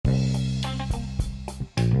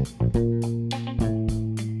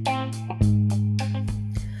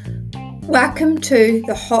Welcome to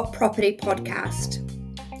the Hot Property Podcast.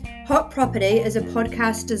 Hot Property is a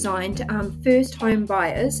podcast designed to arm first home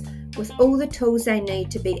buyers with all the tools they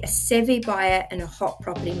need to be a savvy buyer in a hot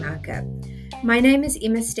property market. My name is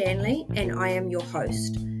Emma Stanley and I am your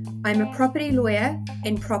host. I'm a property lawyer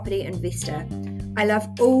and property investor. I love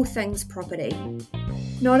all things property.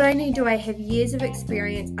 Not only do I have years of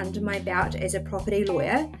experience under my belt as a property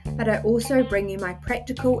lawyer, but I also bring you my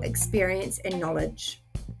practical experience and knowledge.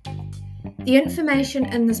 The information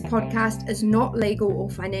in this podcast is not legal or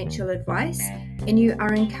financial advice, and you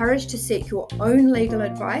are encouraged to seek your own legal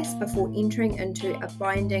advice before entering into a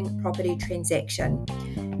binding property transaction.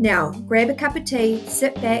 Now, grab a cup of tea,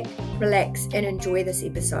 sit back, relax, and enjoy this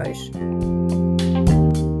episode.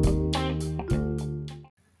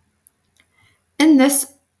 In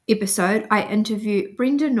this episode, I interview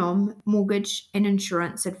Brenda, mortgage and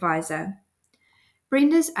insurance advisor.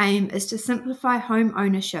 Brenda's aim is to simplify home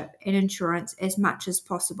ownership and insurance as much as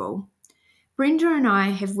possible. Brenda and I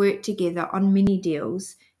have worked together on many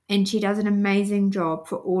deals, and she does an amazing job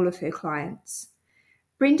for all of her clients.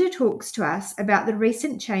 Brenda talks to us about the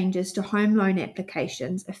recent changes to home loan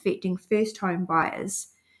applications affecting first home buyers.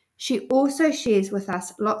 She also shares with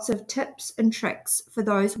us lots of tips and tricks for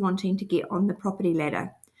those wanting to get on the property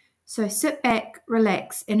ladder. So sit back,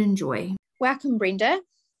 relax, and enjoy. Welcome, Brenda.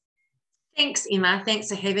 Thanks, Emma. Thanks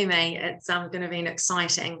for having me. It's going to be an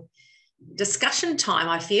exciting discussion time,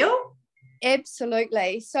 I feel.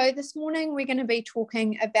 Absolutely. So this morning we're going to be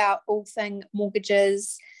talking about all things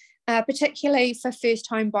mortgages, particularly for first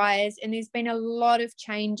home buyers. And there's been a lot of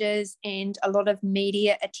changes and a lot of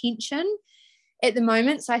media attention at the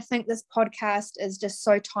moment. So I think this podcast is just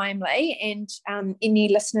so timely, and any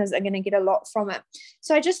listeners are going to get a lot from it.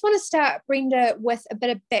 So I just want to start, Brenda, with a bit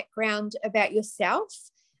of background about yourself.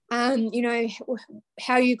 How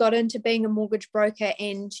you got into being a mortgage broker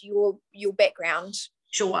and your background.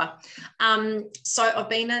 Sure. So I've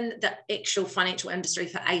been in the actual financial industry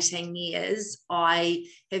for 18 years. I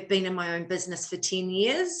have been in my own business for 10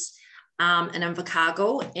 years in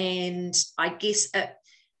Invercargill, and I guess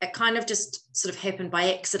it kind of just sort of happened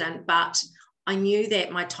by accident, but I knew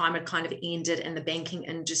that my time had kind of ended in the banking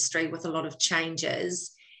industry with a lot of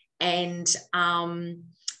changes. And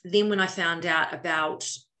then when I found out about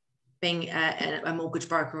being a mortgage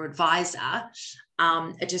broker advisor,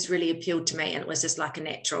 it just really appealed to me, and it was just like a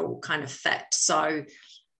natural kind of fit. So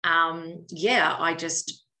I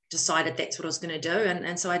just decided that's what I was going to do,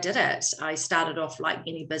 and so I did it. I started off like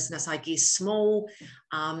any business, I guess, small,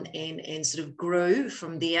 and sort of grew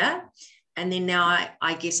from there. And then now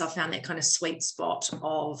I guess I found that kind of sweet spot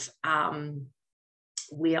of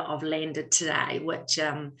where I've landed today, which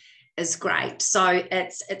is great. So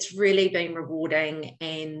it's really been rewarding,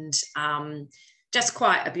 and just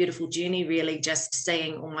quite a beautiful journey, really, just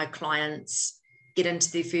seeing all my clients get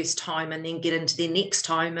into their first home and then get into their next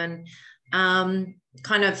home, and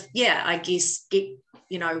I guess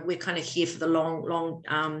we're kind of here for the long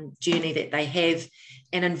journey that they have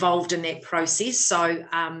and involved in that process. So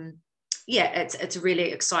it's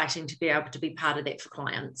really exciting to be able to be part of that for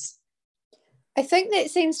clients. I think that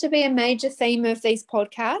seems to be a major theme of these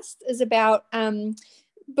podcasts, is about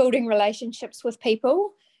building relationships with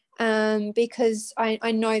people, because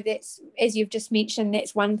I know that's, as you've just mentioned,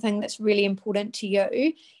 that's one thing that's really important to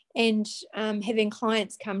you, and having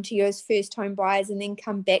clients come to you as first home buyers and then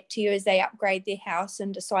come back to you as they upgrade their house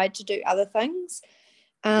and decide to do other things.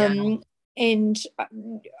 And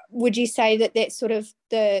would you say that that's sort of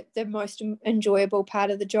the most enjoyable part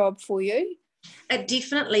of the job for you? It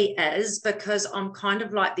definitely is, because I'm kind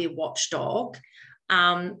of like their watchdog,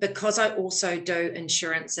 because I also do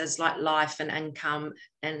insurances like life and income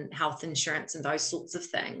and health insurance and those sorts of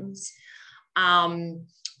things.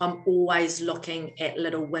 I'm always looking at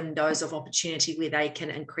little windows of opportunity where they can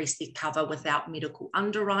increase their cover without medical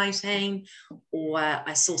underwriting. Or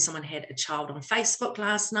I saw someone had a child on Facebook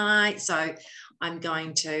last night, so I'm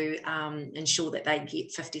going to ensure that they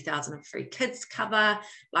get 50,000 of free kids cover.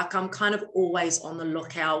 Like, I'm kind of always on the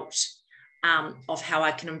lookout of how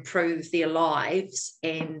I can improve their lives.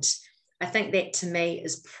 And I think that to me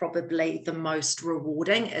is probably the most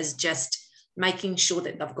rewarding, is just making sure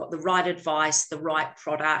that they've got the right advice, the right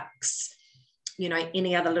products,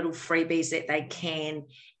 any other little freebies that they can,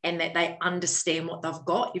 and that they understand what they've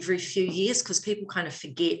got every few years, because people kind of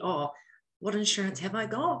forget, what insurance have I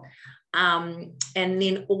got? And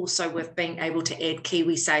then also with being able to add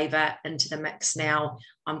KiwiSaver into the mix now,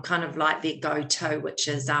 I'm kind of like their go-to, which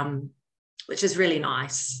is really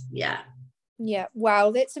nice. Yeah. Yeah,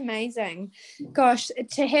 wow, that's amazing. Gosh,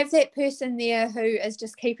 to have that person there who is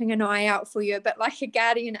just keeping an eye out for you, a bit like a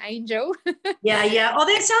guardian angel. Yeah. Oh,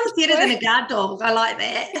 that sounds better than a guard dog. I like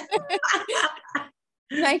that.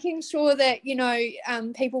 Making sure that,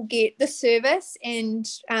 people get the service and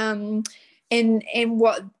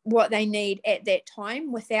what they need at that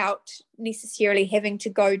time without necessarily having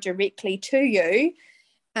to go directly to you,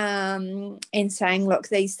 and saying, look,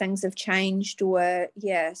 these things have changed, or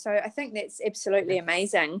so I think that's absolutely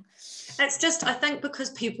amazing. It's just, I think,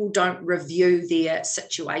 because people don't review their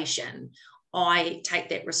situation, I take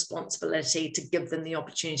that responsibility to give them the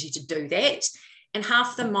opportunity to do that. And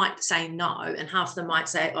half them might say no, and half them might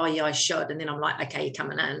say, oh yeah, I should. And then I'm like, okay, you're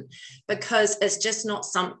coming in, because it's just not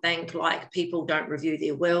something, like, people don't review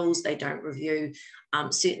their wills, they don't review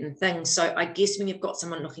certain things. So I guess when you've got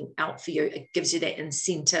someone looking out for you, it gives you that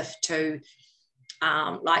incentive to,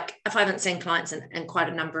 like, if I haven't seen clients in quite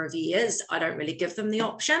a number of years, I don't really give them the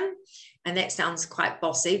option. And that sounds quite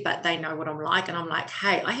bossy, but they know what I'm like. And I'm like,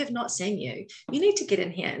 hey, I have not seen you. You need to get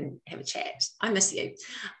in here and have a chat. I miss you.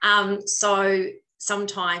 So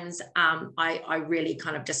sometimes I really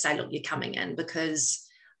kind of just say, look, you're coming in, because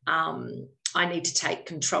I need to take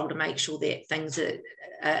control to make sure that things are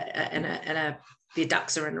their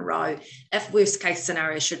ducks are in a row. If worst case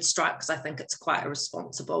scenario should strike, because I think it's quite a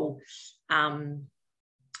responsible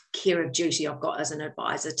care of duty I've got as an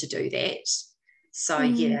advisor to do that. So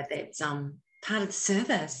that's part of the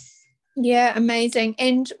service. Yeah, amazing.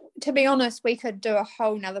 And to be honest, we could do a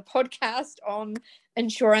whole nother podcast on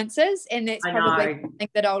insurances, and that's probably something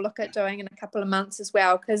that I'll look at doing in a couple of months as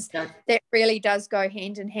well, because that really does go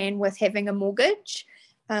hand in hand with having a mortgage.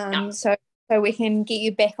 So we can get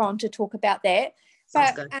you back on to talk about that.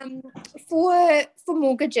 Sounds but good. For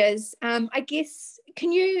mortgages, I guess,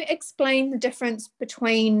 can you explain the difference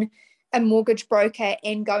between a mortgage broker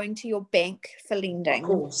and going to your bank for lending? Of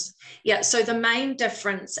course. Yeah. So the main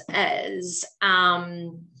difference is,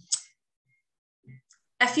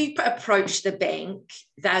 if you approach the bank,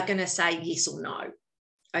 they're going to say yes or no.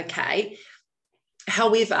 Okay.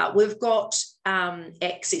 However, we've got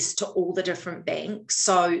access to all the different banks.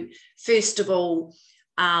 So first of all,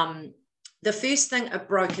 the first thing a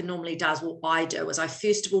broker normally does, what I do, is I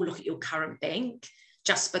first of all look at your current bank,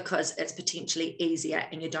 just because it's potentially easier,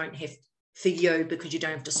 and you don't have, for you, because you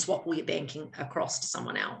don't have to swap all your banking across to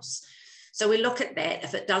someone else. So we look at that.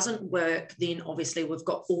 If it doesn't work, then obviously we've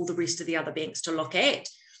got all the rest of the other banks to look at.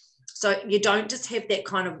 So you don't just have that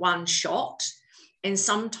kind of one shot. And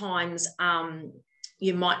sometimes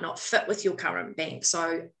you might not fit with your current bank.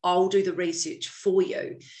 So I'll do the research for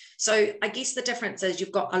you. So I guess the difference is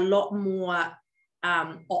you've got a lot more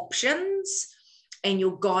options, and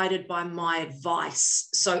you're guided by my advice.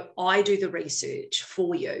 So I do the research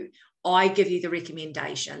for you. I give you the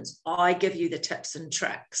recommendations. I give you the tips and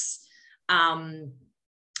tricks.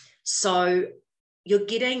 So you're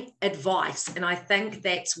getting advice. And I think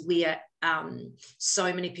that's where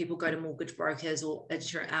so many people go to mortgage brokers or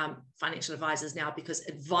financial advisors now, because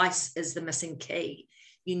advice is the missing key.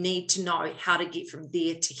 You need to know how to get from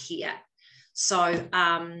there to here. So,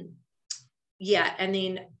 and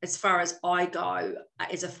then as far as I go,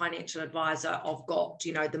 as a financial advisor, I've got,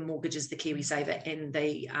 the mortgages, the KiwiSaver, and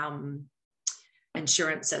the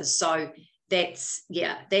insurances. So that's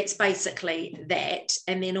basically that.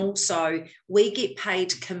 And then also we get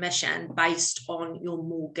paid commission based on your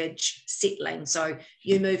mortgage settling. So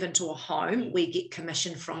you move into a home, we get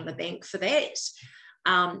commission from the bank for that.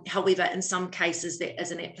 However, in some cases there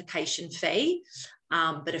is an application fee.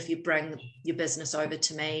 But if you bring your business over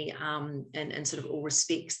to me in sort of all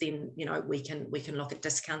respects, then we can look at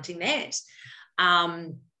discounting that.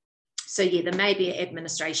 So there may be an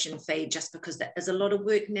administration fee, just because that is a lot of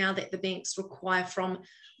work now that the banks require from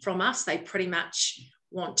us. They pretty much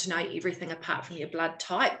want to know everything apart from your blood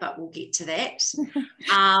type, but we'll get to that.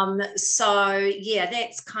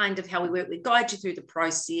 That's kind of how we work. We guide you through the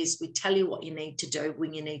process. We tell you what you need to do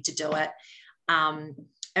when you need to do it.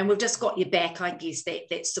 And we've just got your back, I guess,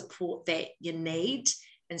 that support that you need,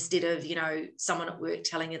 instead of, someone at work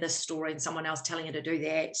telling you this story and someone else telling you to do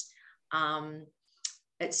that.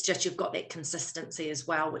 It's just, you've got that consistency as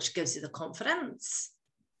well, which gives you the confidence.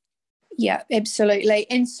 Yeah, absolutely.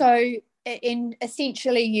 And so,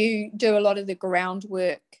 essentially, you do a lot of the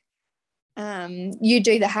groundwork. You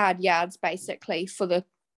do the hard yards, basically, for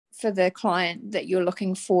the client that you're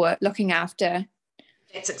looking after.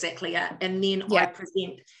 That's exactly it. And then I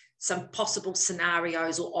present some possible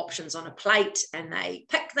scenarios or options on a plate, and they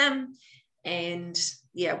pick them. And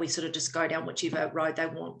we sort of just go down whichever road they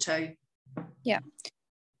want to. Yeah.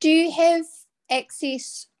 Do you have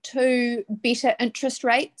access to better interest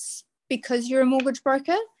rates because you're a mortgage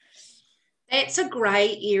broker? That's a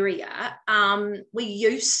grey area. We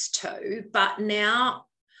used to, but now,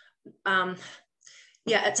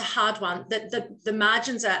 it's a hard one. The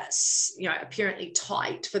margins are, apparently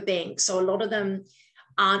tight for banks. So a lot of them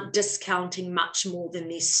aren't discounting much more than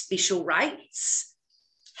their special rates.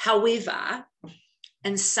 However,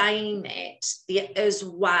 in saying that, there is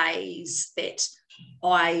ways that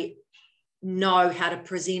I know how to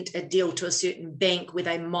present a deal to a certain bank where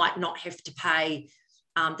they might not have to pay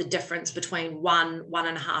the difference between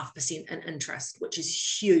 1.5% in interest, which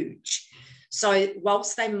is huge. So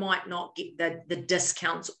whilst they might not get the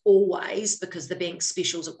discounts always, because the bank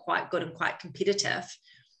specials are quite good and quite competitive,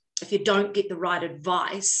 if you don't get the right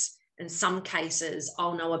advice, in some cases,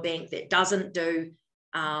 I'll know a bank that doesn't do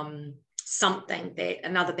something that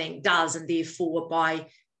another bank does, and therefore by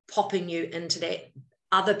popping you into that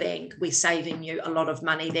other bank, we're saving you a lot of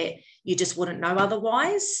money that you just wouldn't know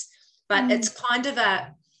otherwise. But it's kind of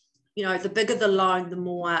the bigger the loan, the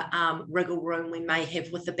more wriggle room we may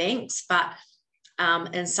have with the banks. But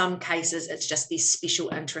in some cases, it's just these special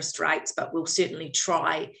interest rates, but we'll certainly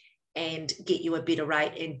try and get you a better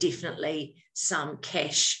rate, and definitely some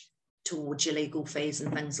cash towards your legal fees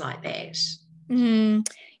and things like that.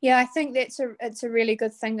 Yeah, I think it's a really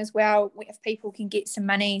good thing as well, if people can get some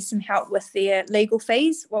money, some help with their legal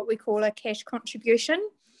fees, what we call a cash contribution.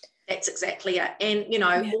 That's exactly it. And,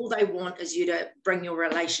 all they want is you to bring your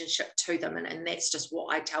relationship to them. And that's just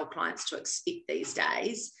what I tell clients to expect these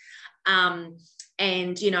days. And,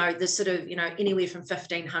 the sort of, anywhere from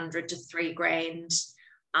 1,500 to $3,000.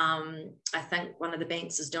 I think one of the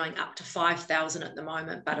banks is doing up to 5,000 at the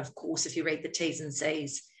moment. But of course, if you read the T's and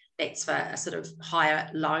C's, that's for a sort of higher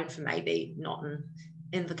loan for maybe not in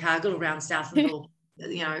Invercargill, around South and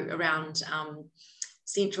around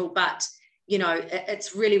Central. But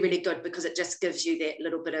it's really, really good because it just gives you that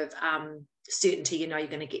little bit of certainty, you're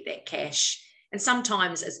going to get that cash. And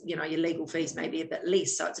sometimes, your legal fees may be a bit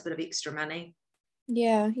less, so it's a bit of extra money.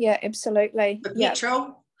 Yeah, absolutely. But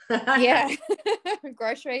petrol. Yeah,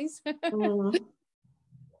 groceries.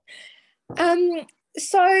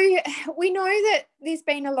 So we know that there's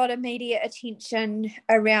been a lot of media attention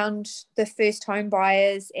around the first home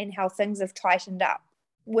buyers and how things have tightened up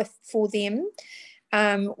for them.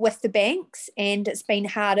 With the banks, and it's been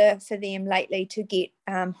harder for them lately to get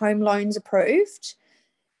home loans approved.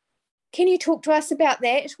 Can you talk to us about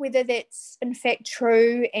that, whether that's in fact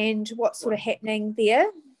true and what's sort of happening there?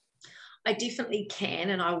 I definitely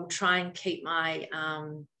can, and I will try and keep my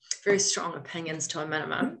very strong opinions to a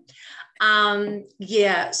minimum. So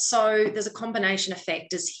there's a combination of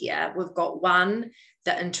factors here. We've got one,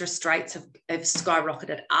 the interest rates have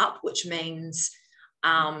skyrocketed up, which means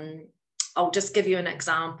I'll just give you an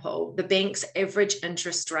example. The bank's average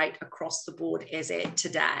interest rate across the board as at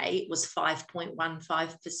today was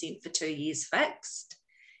 5.15% for 2 years fixed.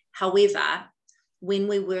 However, when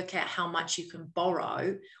we work out how much you can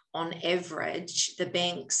borrow, on average, the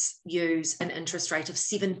banks use an interest rate of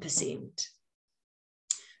 7%.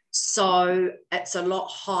 So it's a lot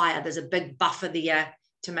higher. There's a big buffer there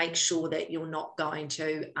to make sure that you're not going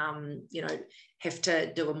to, have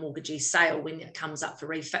to do a mortgagee sale when it comes up for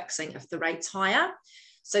refixing if the rate's higher.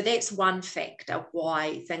 So that's one factor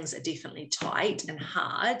why things are definitely tight and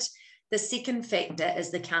hard. The second factor is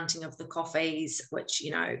the counting of the coffees, which,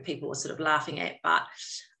 people are sort of laughing at, but,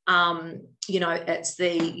 it's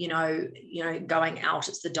the, going out,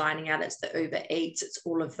 it's the dining out, it's the Uber Eats, it's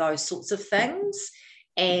all of those sorts of things.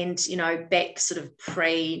 And, back sort of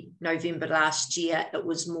pre-November last year, it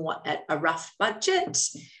was more at a rough budget,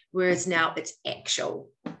 whereas now it's actual.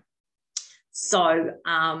 So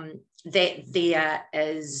that there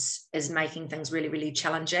is making things really, really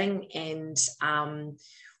challenging. And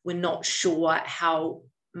we're not sure how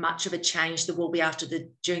much of a change there will be after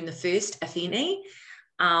June the 1st, if any.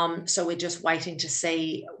 So we're just waiting to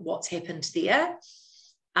see what's happened there.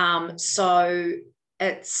 So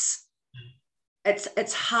it's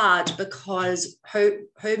hard because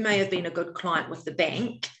who may have been a good client with the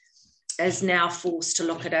bank is now forced to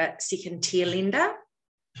look at a second tier lender.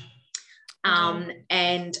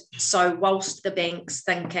 And so whilst the bank's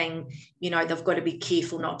thinking, they've got to be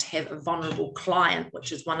careful not to have a vulnerable client,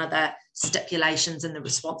 which is one of the stipulations in the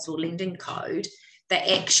responsible lending code,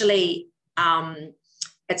 they actually,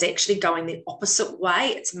 it's actually going the opposite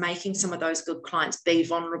way. It's making some of those good clients be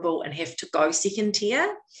vulnerable and have to go second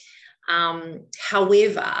tier.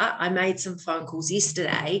 However, I made some phone calls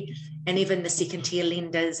yesterday, and even the second tier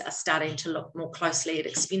lenders are starting to look more closely at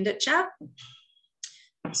expenditure.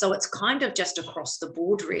 So it's kind of just across the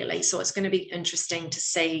board, really. So it's going to be interesting to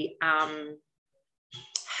see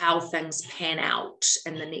how things pan out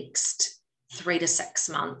in the next 3 to 6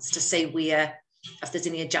 months to see where, if there's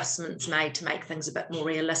any adjustments made to make things a bit more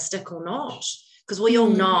realistic or not. Because we all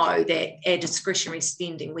know that our discretionary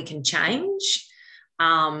spending we can change.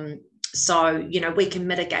 So, you know, we can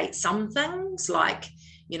mitigate some things like,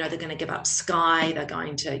 you know, they're going to give up Sky, they're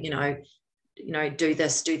going to, you know, do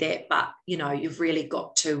this, do that. But, you know, you've really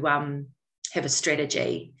got to have a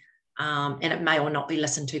strategy. And it may or not be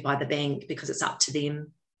listened to by the bank because it's up to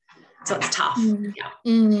them. So it's tough. Yeah.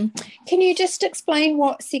 Can you just explain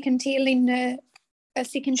what a second tier lender?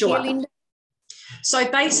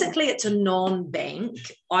 So basically it's a non-bank.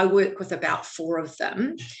 I work with about 4 of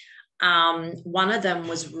them. One of them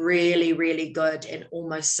was really, really good and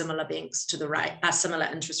almost similar banks to the rate, similar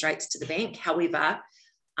interest rates to the bank. However,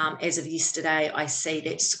 as of yesterday, I see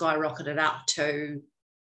that skyrocketed up to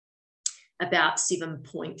about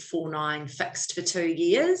 7.49 fixed for 2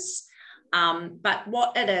 years. But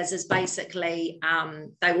what it is basically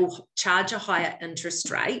they will charge a higher interest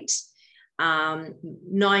rate.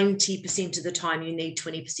 90% of the time you need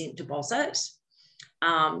 20% deposit.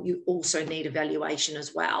 You also need a valuation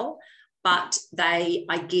as well. But they,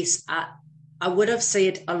 I guess, I would have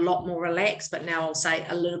said a lot more relaxed, but now I'll say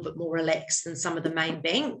a little bit more relaxed than some of the main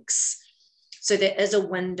banks. So there is a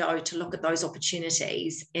window to look at those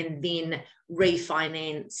opportunities and then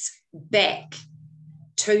refinance back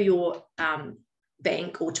to your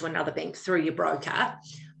bank or to another bank through your broker.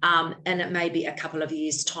 And it may be a couple of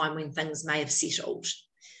years' time when things may have settled.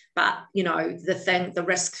 But, you know, the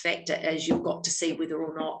risk factor is you've got to see whether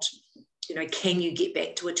or not, you know, can you get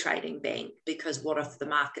back to a trading bank? Because what if the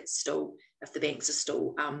market's still, if the banks are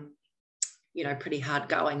still, you know, pretty hard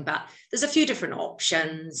going? But there's a few different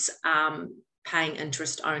options, paying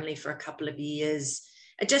interest only for a couple of years.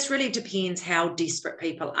 It just really depends how desperate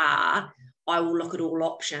people are. I will look at all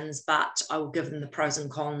options, but I will give them the pros and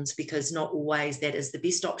cons because not always that is the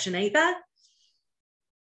best option either.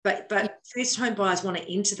 But first home buyers want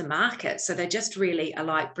to enter the market. So they just really are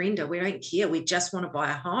like, Brenda, we don't care. We just want to buy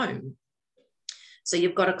a home. So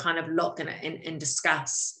you've got to kind of look and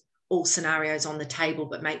discuss all scenarios on the table,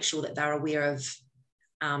 but make sure that they're aware of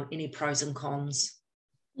any pros and cons.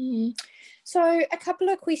 So a couple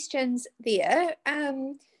of questions there.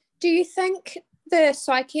 Do you think the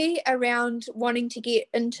psyche around wanting to get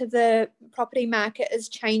into the property market is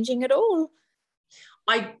changing at all?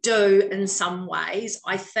 I do in some ways.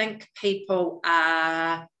 I think people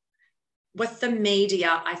are, with the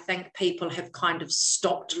media, I think people have kind of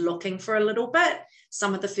stopped looking for a little bit.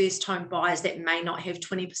 Some of the first home buyers that may not have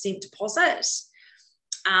 20% deposit,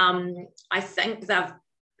 I think they've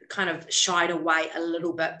kind of shied away a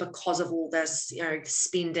little bit because of all this, you know,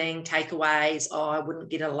 spending, takeaways, oh, I wouldn't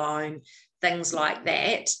get a loan, things like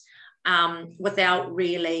that, without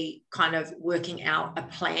really kind of working out a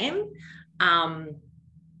plan.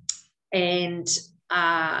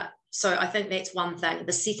 So I think that's one thing.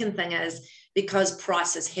 The second thing is because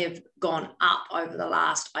prices have gone up over the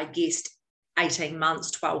last, I guess, 18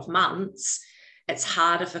 months, 12 months, it's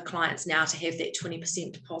harder for clients now to have that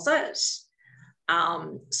 20% deposit.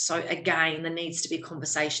 So again, there needs to be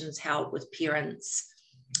conversations held with parents,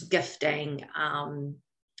 gifting,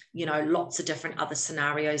 you know, lots of different other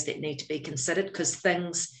scenarios that need to be considered because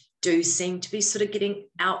things do seem to be sort of getting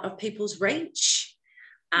out of people's reach.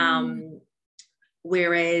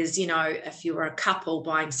 Whereas, you know, if you were a couple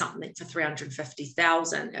buying something for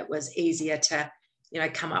 350,000, it was easier to, you know,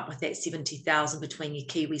 come up with that 70,000 between your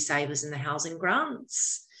Kiwi savers and the housing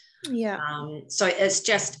grants. Yeah. So it's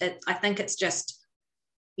just, I think it's just,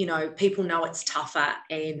 you know, people know it's tougher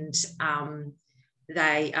and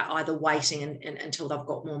they are either waiting until they've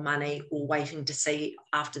got more money or waiting to see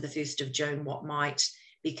after the 1st of June what might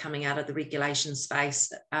be coming out of the regulation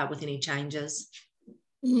space with any changes.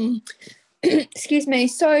 Excuse me.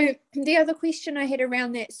 So the other question I had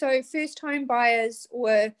around that, so first home buyers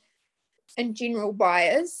or in general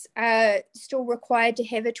buyers are still required to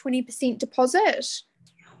have a 20% deposit?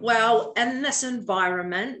 Well, in this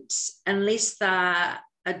environment, unless they're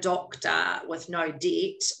a doctor with no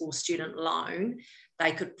debt or student loan,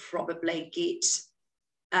 they could probably get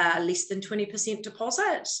less than 20%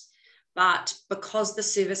 deposit. But because the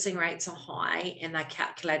servicing rates are high and they're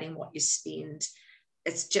calculating what you spend,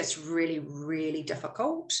 it's just really, really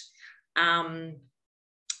difficult.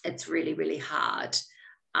 It's really, really hard.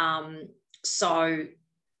 So,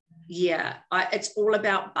 yeah, it's all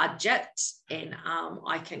about budget. And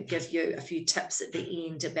I can give you a few tips at the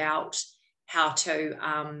end about how to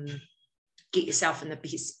get yourself in the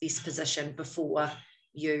best position before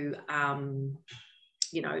you,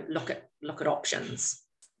 you know, look at options.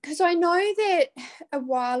 because I know that a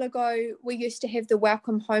while ago we used to have the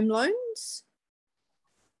welcome home loans.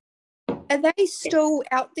 Are they still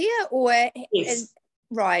out there, or Yes.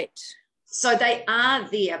 right? So they are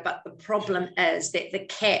there, but the problem is that the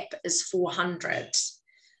cap is 400.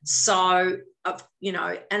 So,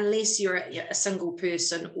 unless you're a single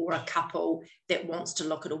person or a couple that wants to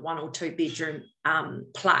look at a 1 or 2 bedroom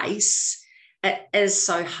place, it is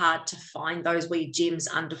so hard to find those wee gems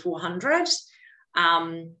under 400.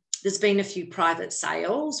 There's been a few private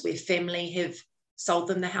sales where family have sold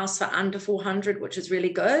them the house for under 400, which is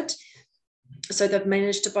really good. So they've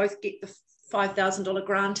managed to both get the $5,000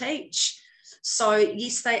 grant each. So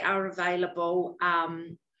yes, they are available.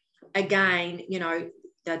 Again,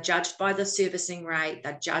 they're judged by the servicing rate,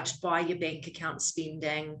 they're judged by your bank account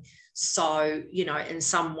spending. So, in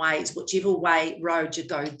some ways, whichever road you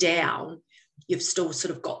go down, you've still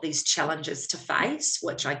sort of got these challenges to face,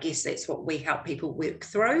 which I guess that's what we help people work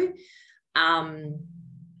through.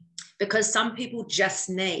 Because some people just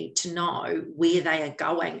need to know where they are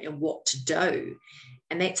going and what to do.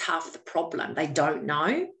 And that's half the problem. They don't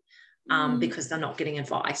know because they're not getting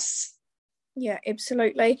advice. Yeah,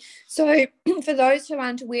 absolutely. So for those who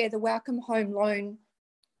aren't aware, the Welcome Home Loan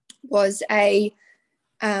was a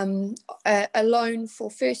loan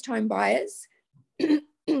for first home buyers.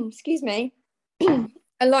 Excuse me.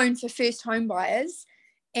 A loan for first home buyers,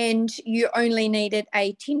 and you only needed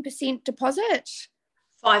a 10% deposit.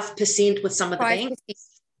 5% with some of the 5%. Banks.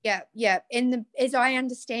 Yeah. And as I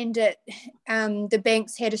understand it, the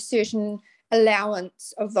banks had a certain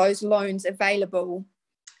allowance of those loans available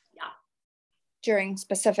during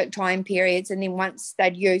specific time periods, and then once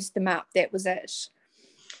they'd used them up, that was it.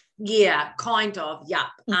 Yeah, kind of. Yeah.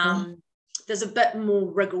 There's a bit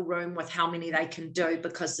more wriggle room with how many they can do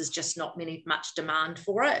because there's just not much demand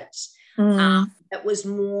for it. It was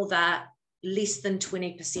more that less than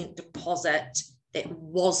 20% deposit that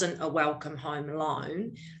wasn't a welcome home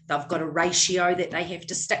loan. They've got a ratio that they have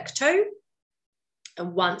to stick to.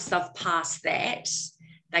 And once they've passed that,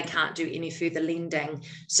 they can't do any further lending.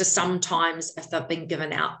 So sometimes if they've been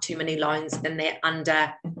given out too many loans and they're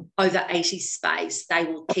under over 80 space, they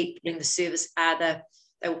will keep doing the service,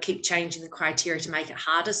 they will keep changing the criteria to make it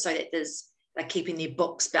harder so that they're keeping their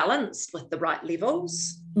books balanced with the right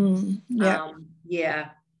levels.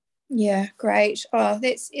 Yeah, great. Oh,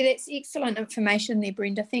 that's excellent information there,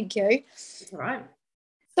 Brenda. Thank you. All right.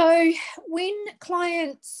 So when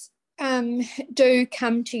clients do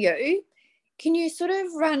come to you, can you sort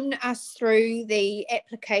of run us through the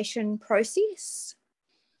application process?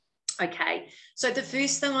 Okay. So the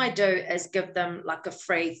first thing I do is give them like a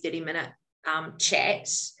free 30-minute chat,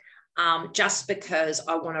 just because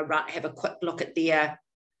I want to have a quick look at their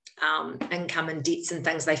income and debts and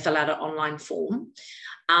things. They fill out an online form.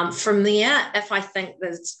 From there, if I think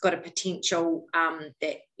there's got a potential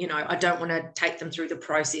that, I don't want to take them through the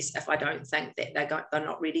process if I don't think that they're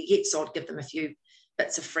not ready yet. So I'd give them a few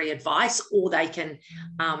bits of free advice, or they can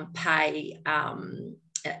pay an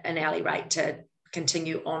hourly rate to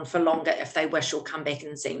continue on for longer if they wish, or come back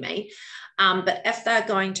and see me. But if they're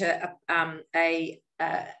going to a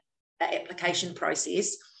application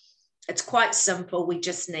process, it's quite simple. We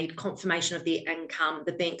just need confirmation of their income.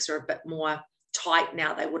 The banks are a bit more tight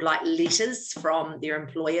now. They would like letters from their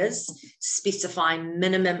employers specifying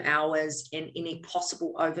minimum hours and any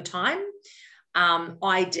possible overtime.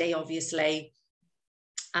 ID, obviously,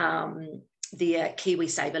 their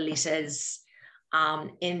KiwiSaver letters,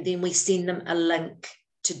 and then we send them a link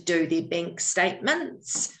to do their bank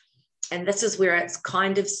statements. And this is where it's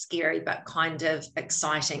kind of scary but kind of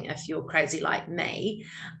exciting if you're crazy like me,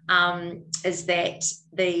 is that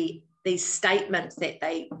these statements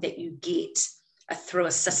that you get are through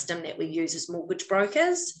a system that we use as mortgage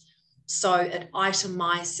brokers. So it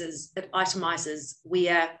itemizes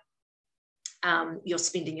where you're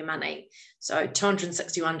spending your money. So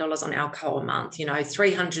 $261 on alcohol a month,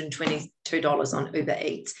 $322 on Uber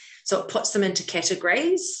Eats. So it puts them into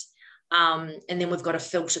categories. And then we've got to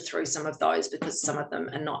filter through some of those because some of them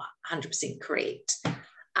are not 100% correct.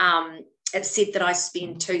 It said that I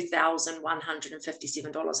spend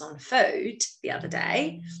 $2,157 on food the other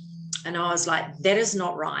day. And I was like, that is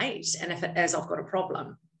not right. And if it is, I've got a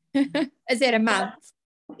problem. Is that a month?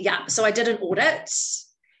 Yeah. So I did an audit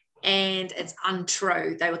and it's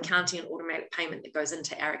untrue. They were counting an automatic payment that goes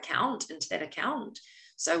into our account, into that account.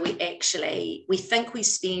 So we think we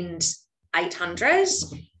spend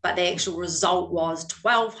 $800, but the actual result was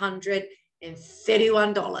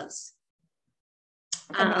 $1,231.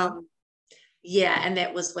 Yeah, and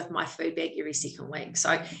that was with my food bag every second week.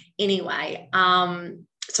 So anyway,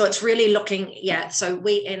 So it's really looking, so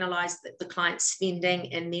we analyze the client's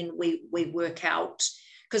spending, and then we work out,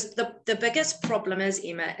 because the biggest problem is,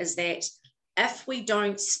 Emma, is that if we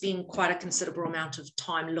don't spend quite a considerable amount of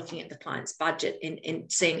time looking at the client's budget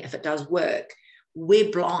and seeing if it does work,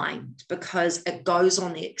 we're blind because it goes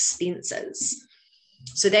on the expenses.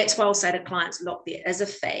 So that's why I'll say to clients, look, there is a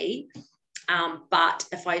fee, but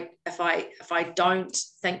if I don't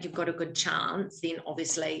think you've got a good chance, then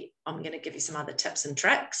obviously I'm going to give you some other tips and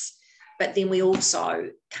tricks. But then we also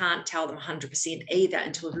can't tell them 100% either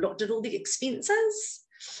until we've looked at all the expenses.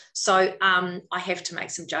 So I have to make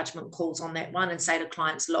some judgment calls on that one and say to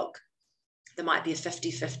clients, look, there might be a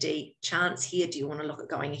 50-50 chance here. Do you want to look at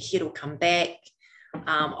going ahead or come back?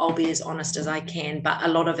 I'll be as honest as I can, but a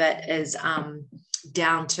lot of it is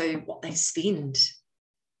down to what they spend.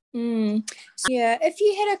 Yeah, if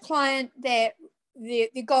you had a client that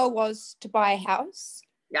the goal was to buy a house,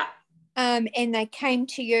 and they came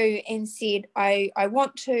to you and said, I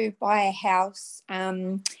want to buy a house,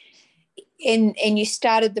 and you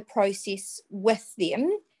started the process with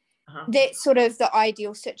them, that's sort of the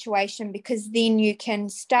ideal situation, because then you can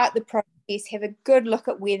start the process, have a good look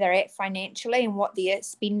at where they're at financially and what their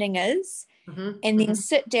spending is, and then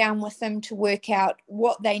sit down with them to work out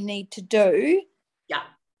what they need to do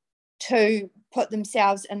to put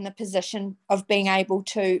themselves in the position of being able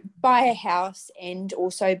to buy a house and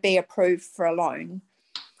also be approved for a loan.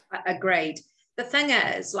 Agreed. The thing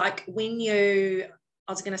is, like, when you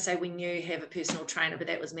have a personal trainer, but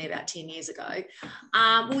that was me about 10 years ago.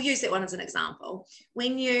 We'll use that one as an example.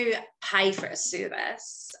 When you pay for a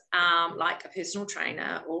service, like a personal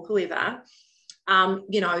trainer or whoever,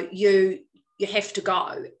 you have to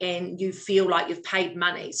go, and you feel like you've paid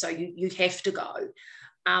money, so you have to go.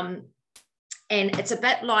 And it's a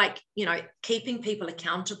bit like, keeping people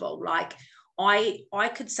accountable. Like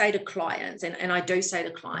I could say to clients, and I do say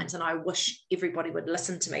to clients, and I wish everybody would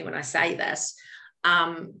listen to me when I say this,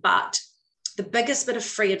 but the biggest bit of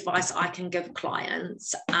free advice I can give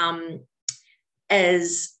clients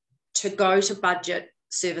is to go to Budget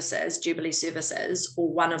Services, Jubilee Services,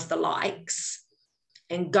 or one of the likes,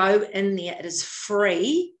 and go in there. It is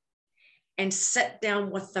free, and sit down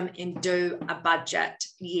with them and do a budget.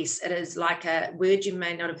 Yes, it is like a word you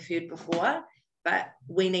may not have heard before, but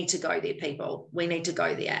we need to go there, people. We need to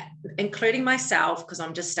go there, including myself, because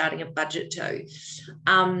I'm just starting a budget too.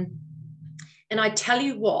 And I tell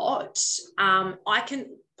you what, a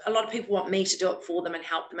lot of people want me to do it for them and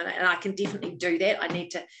help them, and I can definitely do that. I need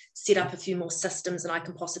to set up a few more systems, and I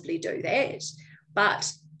can possibly do that.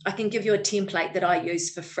 But I can give you a template that I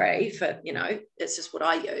use for free it's just what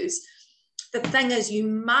I use. The thing is, you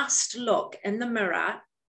must look in the mirror,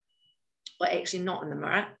 well, actually not in the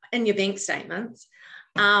mirror, in your bank statements.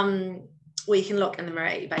 Well, you can look in the mirror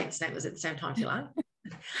at your bank statements at the same time if you like.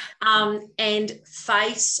 And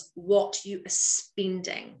face what you are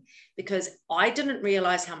spending, because I didn't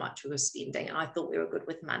realize how much we were spending, and I thought we were good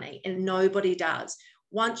with money, and nobody does.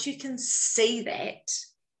 Once you can see that,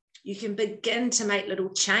 you can begin to make little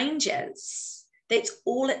changes. That's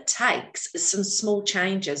all it takes, is some small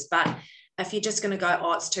changes. But if you're just going to go,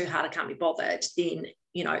 oh, it's too hard, I can't be bothered, then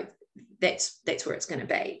that's where it's going to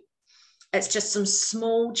be. It's just some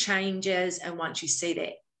small changes, and once you see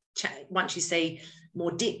that, once you see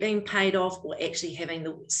more debt being paid off, or actually having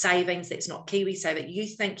the savings that's not KiwiSaver, you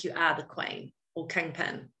think you are the queen or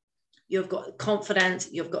kingpin. You've got confidence,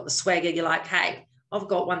 you've got the swagger, you're like, hey, I've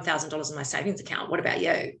got $1,000 in my savings account, what about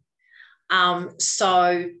you?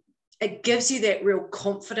 So it gives you that real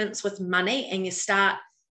confidence with money, and you start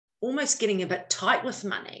almost getting a bit tight with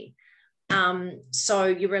money. So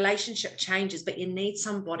your relationship changes, but you need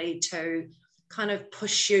somebody to kind of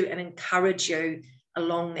push you and encourage you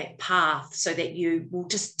along that path so that you will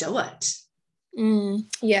just do it.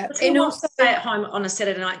 Yeah. And also stay at home on a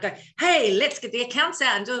Saturday night, go, hey, let's get the accounts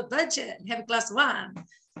out and do a budget and have a glass of wine.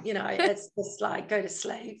 It's just like, go to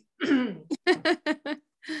sleep.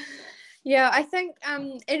 Yeah, I think,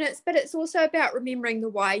 but it's also about remembering the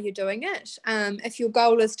why you're doing it. If your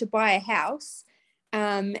goal is to buy a house,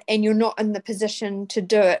 and you're not in the position to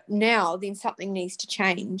do it now, then something needs to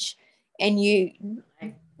change, and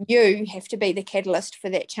you have to be the catalyst for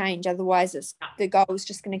that change. Otherwise, the goal is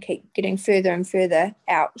just going to keep getting further and further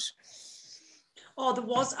out. Oh, there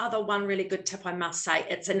was one really good tip, I must say.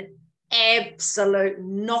 It's an absolute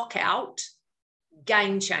knockout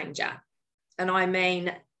game changer, and I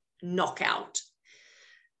mean knockout.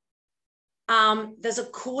 There's a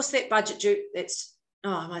course that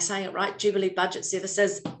am I saying it right? Jubilee Budget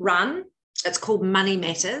Services run. It's called Money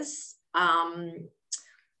Matters.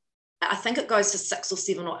 I think it goes for 6 or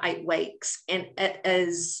 7 or 8 weeks, and it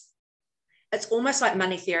is it's almost like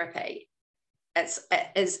money therapy. It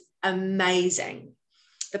is amazing.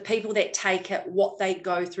 The people that take it, what they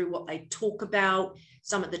go through, what they talk about,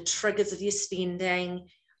 some of the triggers of your spending,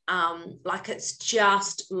 like it's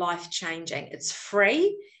just life-changing. It's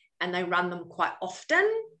free and they run them quite often.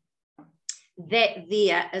 That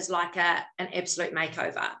there is like an absolute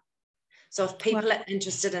makeover. So if people are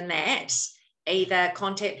interested in that, either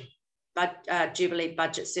contact Jubilee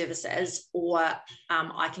Budget Services, or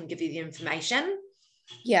I can give you the information.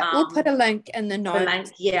 Yeah, we'll put a link in the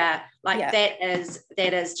notes. That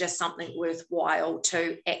is just something worthwhile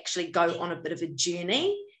to actually go on a bit of a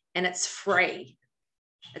journey, and it's free.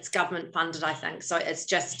 It's government funded, I think. So it's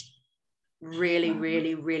just really,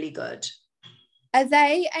 really, really good. Are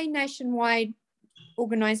they a nationwide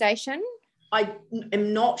organisation? I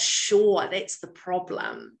am not sure. That's the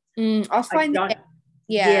problem. I'll find that.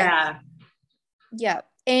 Yeah.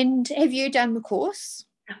 And have you done the course?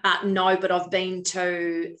 No, but I've been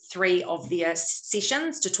to 3 of their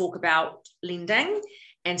sessions to talk about lending,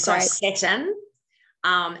 and so I sat in,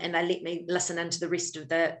 and they let me listen into the rest of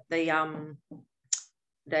the and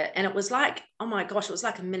it was like, oh my gosh, it was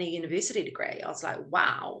like a mini university degree. I was like,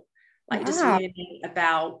 wow, just learning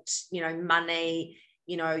about money,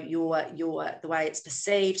 your the way it's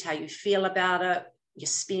perceived, how you feel about it, your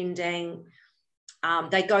spending.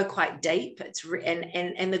 They go quite deep. It's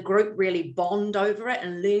and the group really bond over it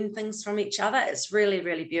and learn things from each other. It's really,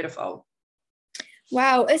 really beautiful.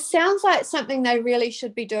 Wow, it sounds like something they really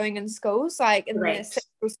should be doing in schools, like in their 6th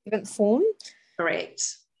or 7th form.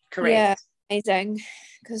 Correct. Yeah, amazing.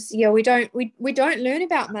 Because we don't learn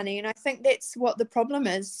about money, and I think that's what the problem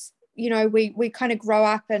is. We kind of grow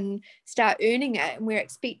up and start earning it, and we're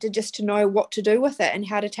expected just to know what to do with it and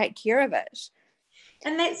how to take care of it.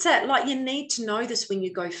 And that's it. Like, you need to know this when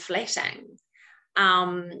you go flatting,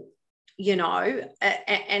 and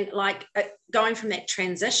like going from that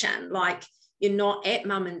transition, like you're not at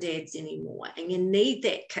mum and dad's anymore, and you need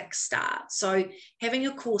that kickstart. So having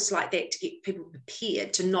a course like that to get people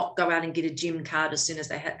prepared to not go out and get a gem card as soon as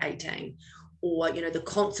they hit 18, or, the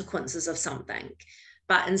consequences of something,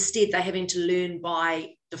 but instead they're having to learn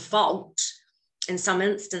by default. In some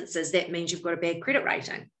instances, that means you've got a bad credit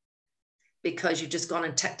rating, because you've just gone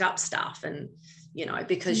and ticked up stuff, and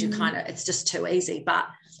because you it's just too easy. But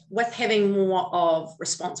with having more of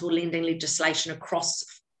responsible lending legislation across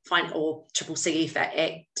or CCCFA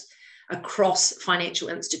Act across financial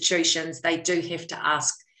institutions, they do have to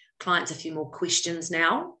ask clients a few more questions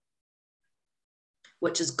now,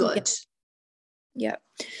 which is good. Yeah.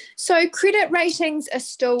 So credit ratings are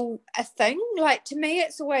still a thing. Like, to me,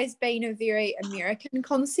 it's always been a very American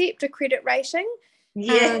concept, a credit rating.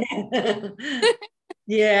 Yeah.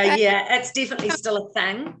 Yeah, it's definitely still a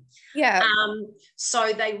thing. Yeah.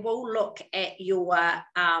 So they will look at your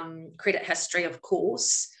credit history, of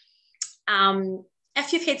course.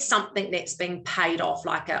 If you've had something that's been paid off,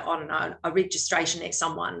 like a registration that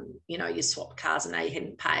someone, you swapped cars and they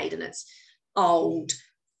hadn't paid and it's old,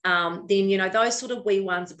 then, those sort of wee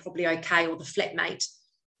ones are probably okay. Or the flatmate,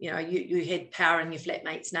 you had power in your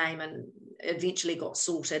flatmate's name and eventually got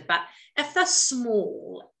sorted. But if they're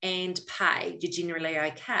small and paid, you're generally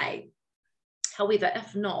okay. However,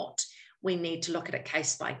 if not, we need to look at it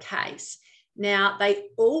case by case. Now, they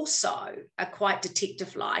also are quite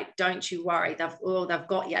detective-like. Don't you worry. They've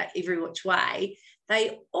got you every which way.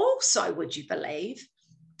 They also, would you believe,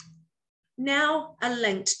 now are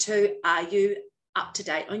linked to, are you up to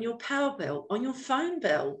date on your power bill, on your phone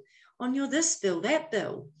bill, on your this bill, that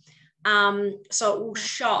bill? So it will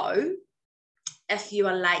show if you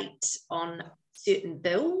are late on certain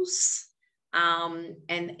bills, and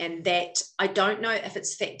that, I don't know if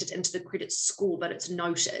it's factored into the credit score, but it's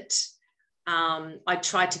noted. I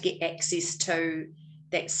tried to get access to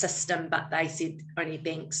that system, but they said only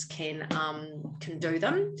banks can do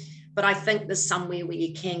them. But I think there's somewhere where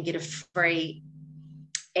you can get a free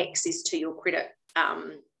access to your credit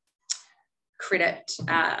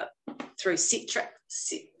through Citric.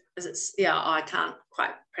 I can't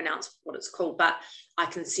quite pronounce what it's called, but I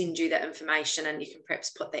can send you that information, and you can perhaps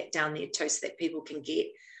put that down there too, so that people can get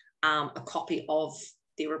a copy of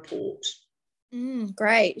their report.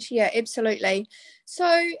 Great. Yeah, absolutely. So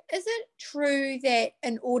is it true that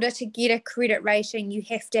in order to get a credit rating, you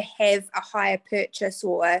have to have a hire purchase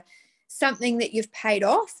or something that you've paid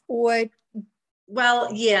off? Or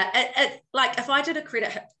well, yeah, like if I did a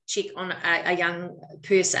credit check on a young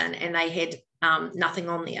person and they had nothing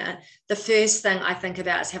on there, the first thing I think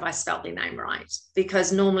about is, have I spelt their name right?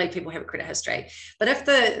 Because normally people have a credit history. But if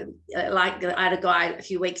I had a guy a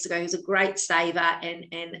few weeks ago who's a great saver,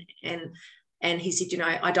 and he said,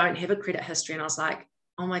 I don't have a credit history. And I was like,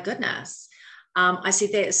 oh my goodness. I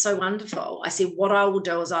said, that is so wonderful. I said, what I will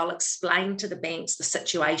do is I'll explain to the banks the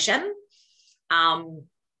situation.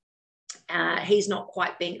 He's not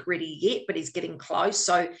quite bank ready yet, but he's getting close.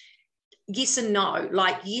 So yes and no.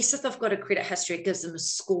 Like, yes, if they've got a credit history, it gives them a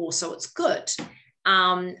score, so it's good.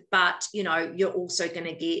 But, you know, you're also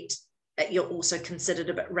considered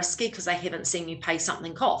a bit risky because they haven't seen you pay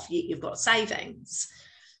something off, yet you've got savings.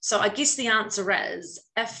 So I guess the answer is,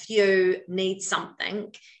 if you need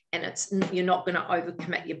something and you're not going to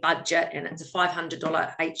overcommit your budget and it's a $500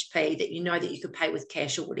 HP that you know that you could pay with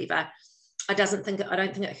cash or whatever, I don't think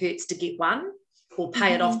it hurts to get one or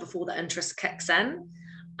pay it off before the interest kicks in.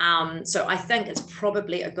 So I think it's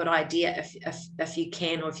probably a good idea if you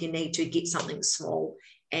can, or if you need to, get something small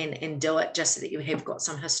and do it, just so that you have got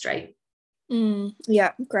some history.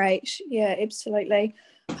 Yeah, great. Yeah, absolutely.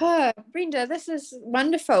 Oh, Brenda, this is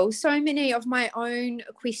wonderful. So many of my own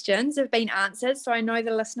questions have been answered, so I know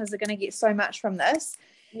the listeners are going to get so much from this.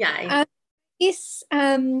 Yeah. Yes,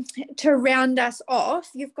 to round us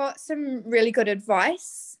off, you've got some really good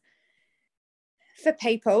advice for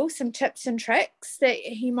people, some tips and tricks that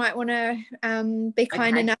you might want to be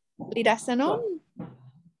kind enough to lead us in on.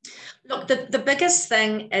 Look, the biggest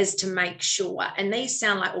thing is to make sure, and these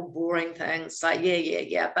sound like all boring things, like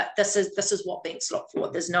yeah, but this is what banks look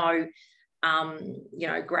for. There's no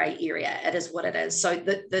grey area. It is what it is. So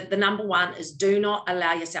the number one is, do not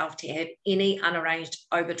allow yourself to have any unarranged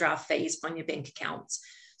overdraft fees on your bank accounts.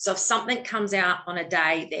 So if something comes out on a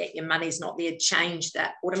day that your money's not there, change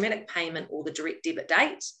that automatic payment or the direct debit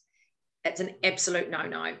date. It's an absolute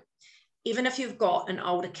no-no. Even if you've got an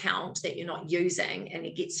old account that you're not using and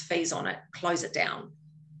it gets fees on it, close it down.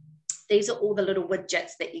 These are all the little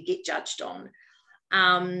widgets that you get judged on.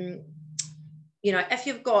 If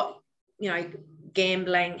you've got,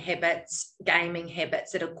 gambling habits, gaming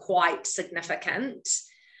habits that are quite significant,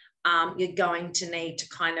 you're going to need to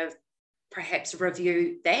kind of perhaps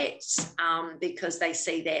review that, because they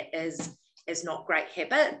see that as not great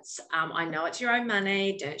habits. I know it's your own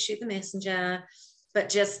money, don't shoot the messenger, but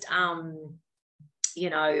just, perhaps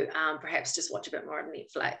just watch a bit more of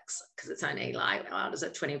Netflix, because it's only like, is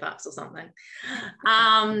it $20 or something?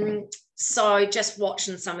 So just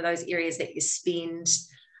watching some of those areas that you spend.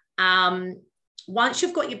 Once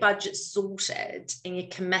you've got your budget sorted and you're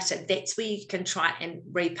committed, that's where you can try and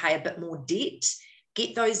repay a bit more debt.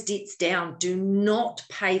 Get those debts down. Do not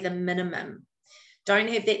pay the minimum. Don't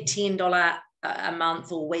have that $10 a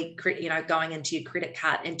month or week, going into your credit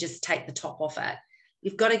card and just take the top off it.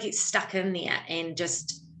 You've got to get stuck in there and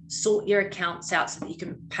just sort your accounts out so that you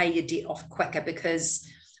can pay your debt off quicker, because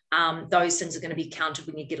those things are going to be counted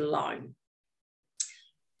when you get a loan.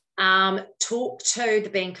 Talk to the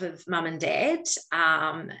bank of mum and dad.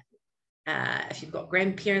 If you've got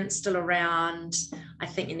grandparents still around, I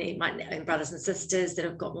think you might need brothers and sisters that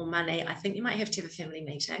have got more money. I think you might have to have a family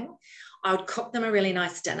meeting. I would cook them a really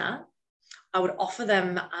nice dinner. I would offer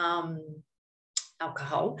them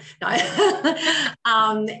alcohol. No.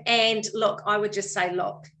 And look, I would just say,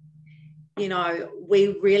 look,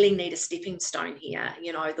 we really need a stepping stone here,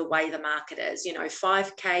 the way the market is,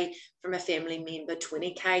 $5K from a family member,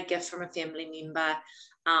 $20K gift from a family member.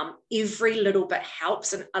 Every little bit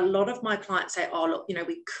helps. And a lot of my clients say, oh, look,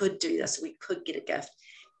 we could do this. We could get a gift.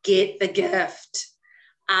 Get the gift.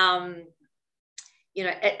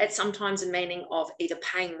 It's sometimes a meaning of either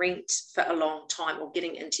paying rent for a long time or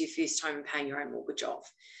getting into your first home and paying your own mortgage off.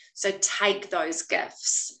 So take those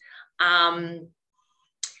gifts.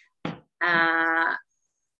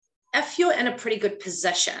 If you're in a pretty good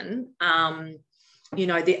position,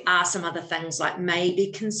 there are some other things, like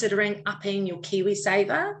maybe considering upping your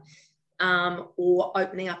KiwiSaver, or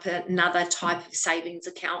opening up another type of savings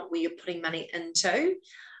account where you're putting money into,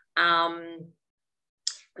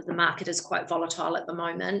 because the market is quite volatile at the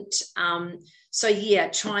moment.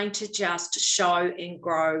 Trying to just show and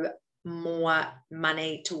grow more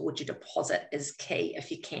money towards your deposit is key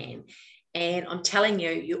if you can. And I'm telling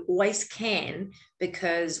you, you always can,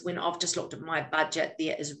 because when I've just looked at my budget,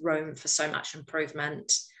 there is room for so much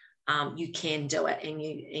improvement. You can do it, and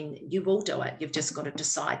you will do it. You've just got to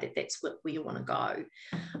decide that that's where you want to go.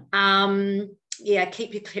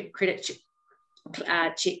 Keep your credit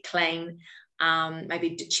check clean.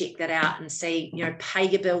 Maybe to check that out and see, pay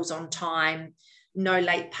your bills on time, no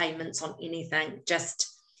late payments on anything. Just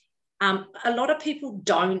a lot of people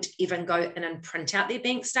don't even go in and print out their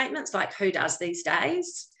bank statements. Like, who does these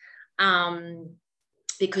days?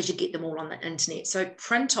 Because you get them all on the internet. So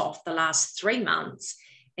print off the last 3 months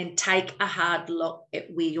and take a hard look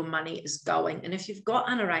at where your money is going. And if you've got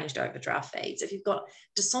unarranged overdraft fees, if you've got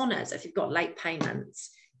dishonors, if you've got late payments,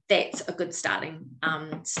 that's a good starting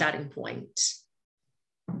point.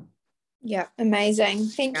 Yeah, amazing.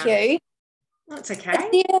 Thank you. That's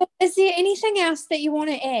okay. Is there anything else that you want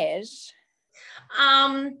to add?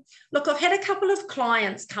 Look, I've had a couple of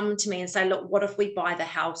clients come to me and say, look, what if we buy the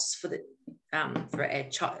house for our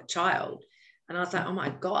child? And I was like, oh my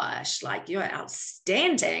gosh, like, you're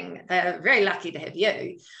outstanding. They're very lucky to have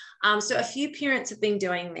you. So a few parents have been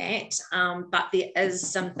doing that, but there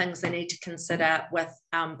is some things they need to consider with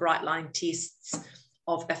bright line tests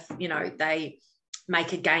of if, they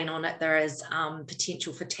make a gain on it, there is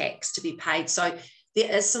potential for tax to be paid. So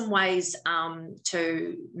there is some ways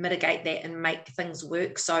to mitigate that and make things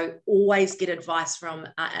work. So always get advice from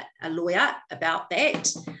a lawyer about that,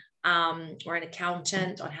 or an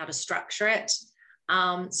accountant on how to structure it.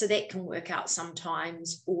 So that can work out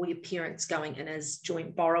sometimes, or your parents going in as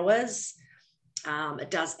joint borrowers.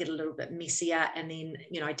 It does get a little bit messier, and then,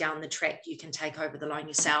 down the track, you can take over the loan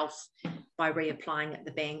yourself by reapplying at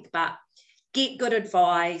the bank. But get good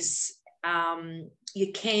advice.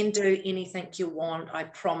 You can do anything you want, I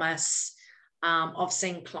promise. I've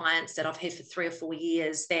seen clients that I've had for 3 or 4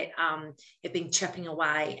 years that have been chipping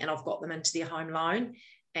away, and I've got them into their home loan.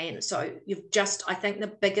 And so I think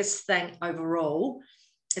the biggest thing overall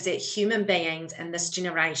is that human beings in this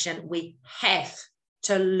generation, we have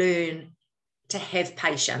to learn to have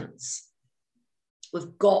patience.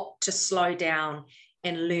 We've got to slow down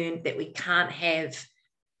and learn that we can't have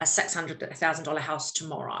a $600,000, $1,000 house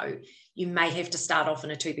tomorrow. You may have to start off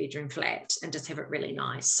in a 2-bedroom flat and just have it really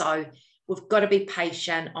nice. So we've got to be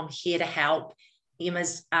patient. I'm here to help.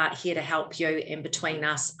 Emma's here to help you. And between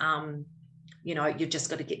us, you've just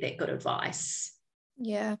got to get that good advice.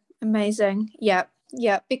 Yeah, amazing. Yeah,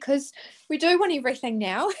 because we do want everything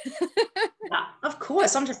now. Yeah, of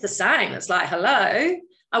course, I'm just the same. It's like, hello,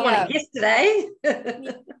 I want it yesterday.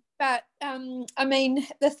 Yeah. But I mean,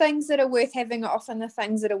 the things that are worth having are often the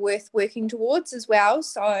things that are worth working towards as well.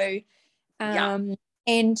 So,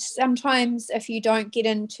 and sometimes if you don't get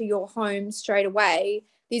into your home straight away,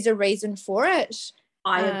 there's a reason for it.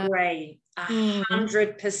 I agree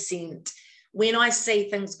 100%. When I see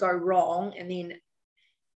things go wrong and then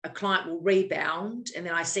a client will rebound and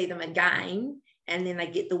then I see them again and then they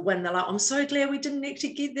get the win, they're like, I'm so glad we didn't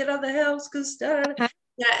actually get that other house because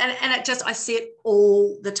and it just, I see it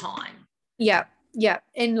all the time. Yeah,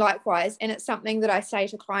 and likewise. And it's something that I say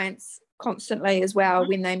to clients constantly as well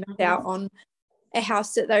when they miss out on a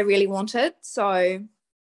house that they really wanted. So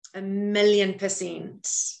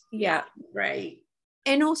 1,000,000%. Yeah, great.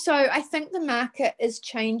 And also, I think the market is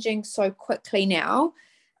changing so quickly now,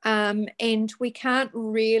 and we can't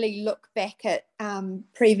really look back at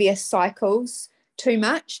previous cycles too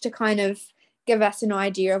much to kind of give us an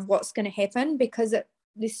idea of what's going to happen, because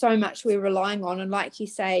there's so much we're relying on. And like you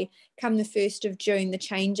say, come the 1st of June, the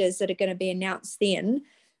changes that are going to be announced then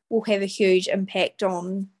will have a huge impact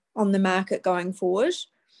on the market going forward.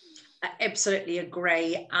 I absolutely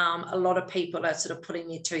agree. A lot of people are sort of putting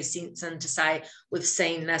their 2 cents in to say, we've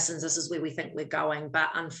seen this and this is where we think we're going. But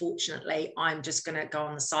unfortunately, I'm just going to go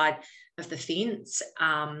on the side of the fence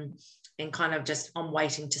and kind of just, I'm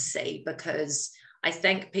waiting to see, because I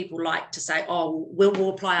think people like to say, oh, we'll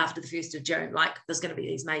apply after the 1st of June. Like, there's going to be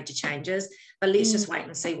these major changes, but let's just wait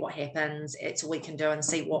and see what happens. It's all we can do, and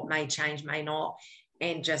see what may change, may not,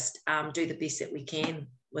 and just do the best that we can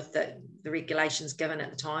with the regulations given at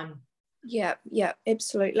the time. Yeah,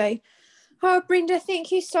 absolutely. Oh, Brenda,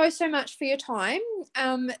 thank you so much for your time.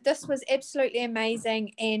 This was absolutely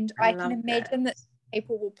amazing, and I can imagine that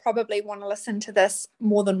people will probably want to listen to this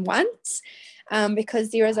more than once,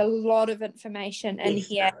 because there is a lot of information in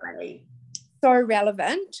here, so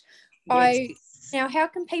relevant. Yes. Now, how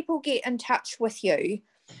can people get in touch with you?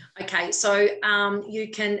 Okay, so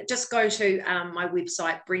you can just go to my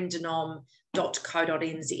website,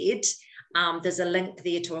 brendanom.co.nz. There's a link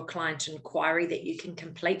there to a client inquiry that you can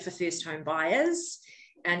complete for first home buyers.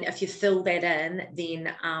 And if you fill that in,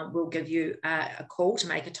 then we'll give you a call to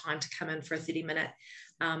make a time to come in for a 30-minute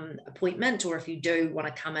appointment. Or if you do want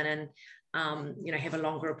to come in and have a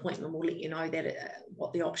longer appointment, we'll let you know that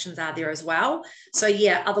what the options are there as well. So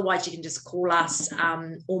yeah, otherwise you can just call us.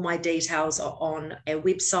 All my details are on our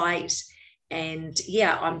website. And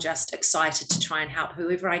yeah, I'm just excited to try and help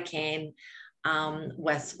whoever I can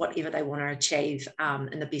with whatever they want to achieve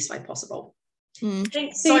in the best way possible.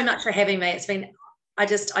 Thanks so much for having me. It's been, I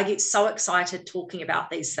get so excited talking about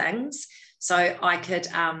these things. So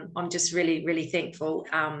I'm just really, really thankful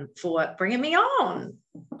for bringing me on.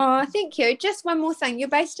 Oh, thank you. Just one more thing. You're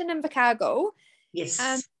based in Invercargill. Yes.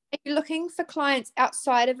 Are you looking for clients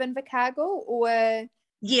outside of Invercargill, or?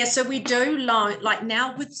 Yeah, so we do like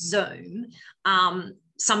now with Zoom.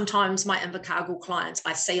 sometimes my Invercargill clients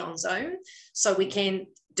I see on Zoom, so we can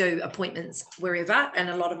do appointments wherever. And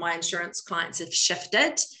a lot of my insurance clients have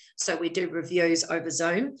shifted, so we do reviews over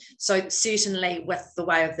Zoom. So certainly with the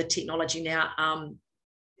way of the technology now,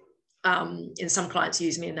 and some clients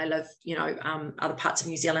use me and they live, other parts of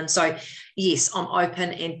New Zealand. So yes, I'm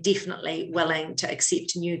open and definitely willing to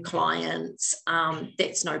accept new clients.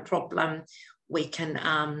 That's no problem. We can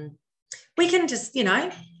just,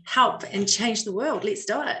 help and change the world. Let's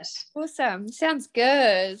do it. Awesome. Sounds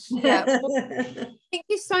good. Yeah. Well, thank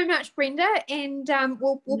you so much, Brenda. And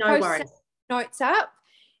we'll no post worries. Notes up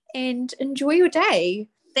and enjoy your day.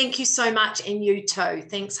 Thank you so much. And you too.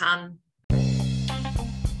 Thanks, hun.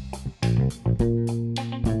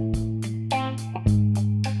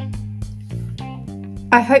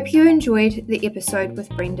 I hope you enjoyed the episode with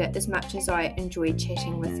Brenda as much as I enjoyed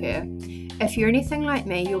chatting with her. If you're anything like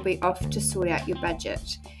me, you'll be off to sort out your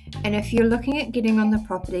budget. And if you're looking at getting on the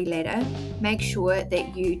property ladder, make sure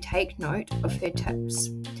that you take note of her tips.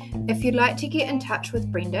 If you'd like to get in touch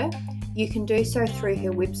with Brenda, you can do so through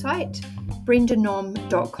her website,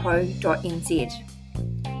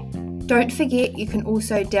 brendanom.co.nz. Don't forget you can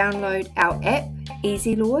also download our app,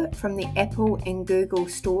 Easy Law, from the Apple and Google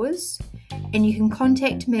stores. And you can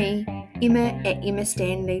contact me,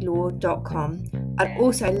 emma@emmastanleylaw.com. I'd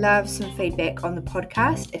also love some feedback on the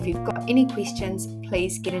podcast. If you've got any questions,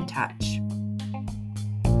 please get in touch.